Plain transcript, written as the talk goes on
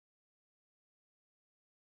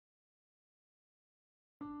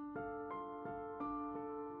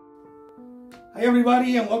Hi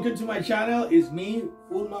everybody and welcome to my channel. It's me,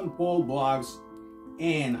 FoodMan Paul Blogs,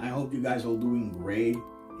 and I hope you guys are doing great.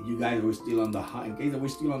 If you guys are still on the in case we're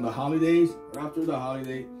still on the holidays or after the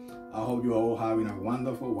holiday, I hope you're all having a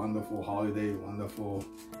wonderful holiday, wonderful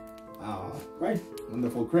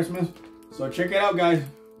Christmas. So check it out, guys.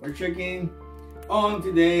 We're checking on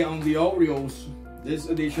today on the Oreos. This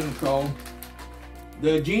edition called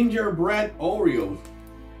the Gingerbread Oreos.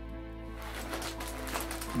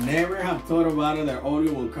 Never have thought about it that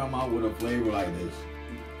Oreo will come out with a flavor like this.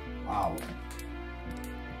 Wow.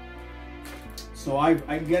 So I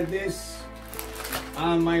get this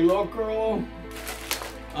on my local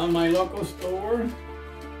store.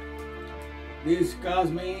 This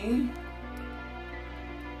cost me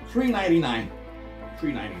 $3.99.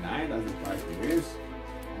 $3.99, that's the price it is.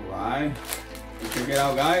 Alright. So check it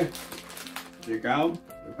out, guys. Check out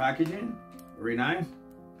the packaging. Very nice.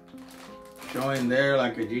 Showing there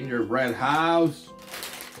like a gingerbread house.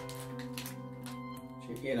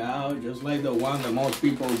 Check it out, just like the one that most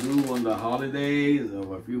people do on the holidays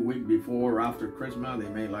of a few weeks before or after Christmas. They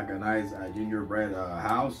made like a nice gingerbread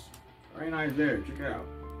house. Very nice there, check it out.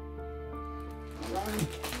 Alright.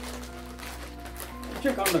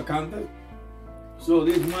 Check out the content. So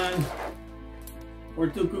this one for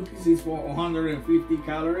 2 cookies is for 150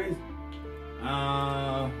 calories.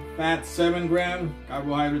 Fat 7 grams,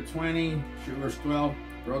 carbohydrate 20, sugars 12,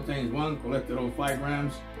 proteins 1, cholesterol 5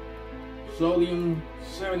 grams, sodium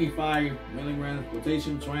 75 milligrams,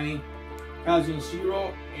 potassium 20, calcium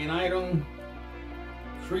 0, and iron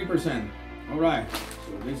 3%. Alright,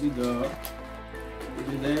 so this is the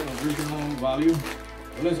nutritional value.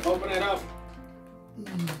 So let's open it up.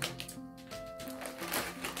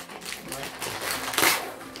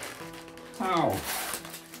 Wow.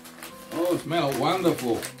 Oh, it smells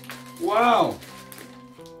wonderful. Wow.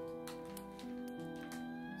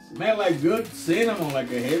 Smell like good cinnamon,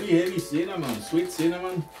 like a heavy cinnamon, sweet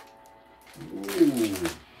cinnamon. Ooh.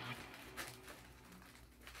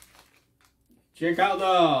 Check out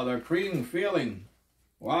the cream filling.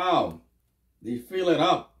 Wow. They fill it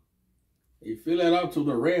up. They fill it up to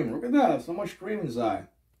the rim. Look at that, so much cream inside.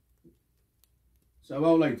 So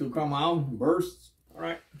about like to come out, burst. All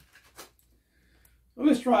right. So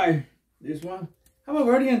let's try this one. Have a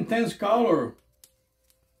very intense color.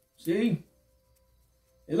 See?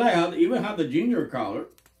 It's like how they even have the ginger color.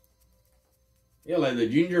 Yeah, like the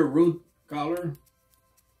ginger root color.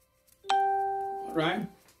 All right.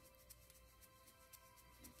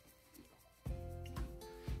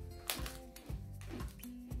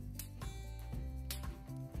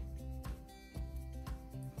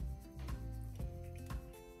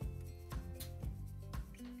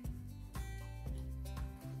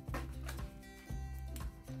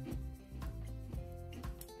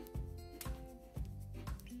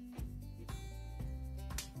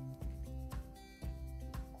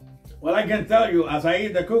 Well, I can tell you, as I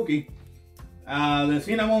eat the cookie, the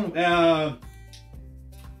cinnamon,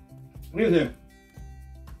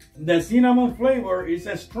 the cinnamon flavor is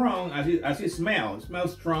as strong as it smells. It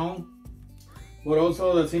smells strong, but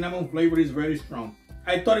also the cinnamon flavor is very strong.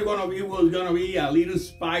 I thought it was gonna be a little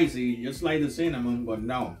spicy, just like the cinnamon, but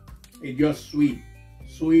no, it's just sweet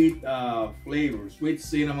flavor, sweet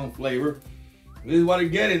cinnamon flavor. This is what I'm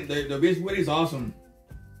getting. The biscuit is awesome.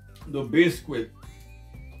 The biscuit.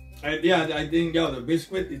 Yeah, I think the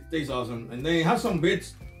biscuit, it tastes awesome, and then it has some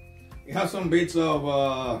bits. It has some bits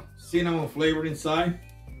of cinnamon flavor inside,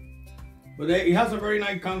 but it has a very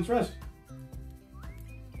nice contrast.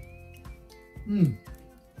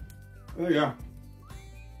 Oh yeah.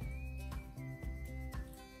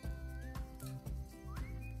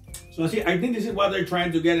 So see, I think this is what they're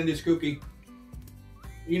trying to get in this cookie.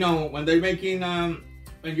 You know, when they're making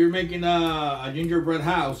when you're making a gingerbread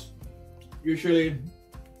house, usually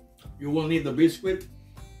you will need the biscuit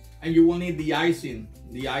and you will need the icing.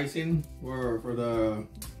 The icing for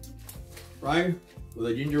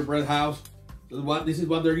the gingerbread house. So this is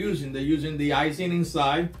what they're using. They're using the icing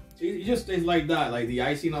inside. It just tastes like that, like the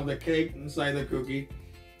icing of the cake inside the cookie.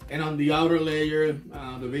 And on the outer layer,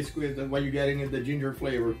 the biscuit, that's what you're getting is the ginger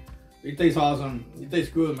flavor. It tastes awesome. It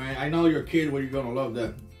tastes good, man. I know your kid, you're gonna love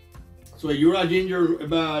that. So if you're a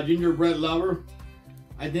gingerbread lover,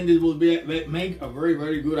 I think this will make a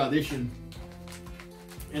very good addition.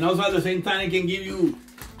 And also at the same time, it can give you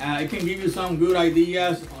some good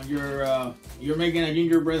ideas on your you're making a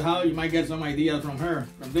gingerbread house. You might get some ideas from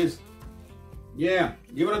this. Yeah,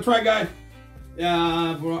 give it a try, guys.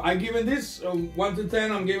 I'm giving this 1 to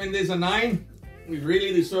 10. I'm giving this a 9. We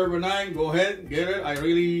really deserve a 9. Go ahead, get it. I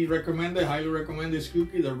really recommend it. Highly recommend this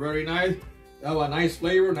cookie. They're very nice. They have a nice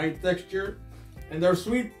flavor, nice texture, and they're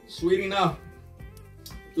sweet enough.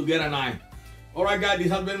 to get a 9. Alright guys,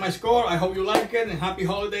 this has been my score. I hope you like it, and happy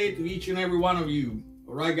holiday to each and every one of you.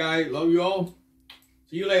 Alright guys, love you all.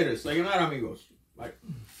 See you later. Sayonara amigos. Bye.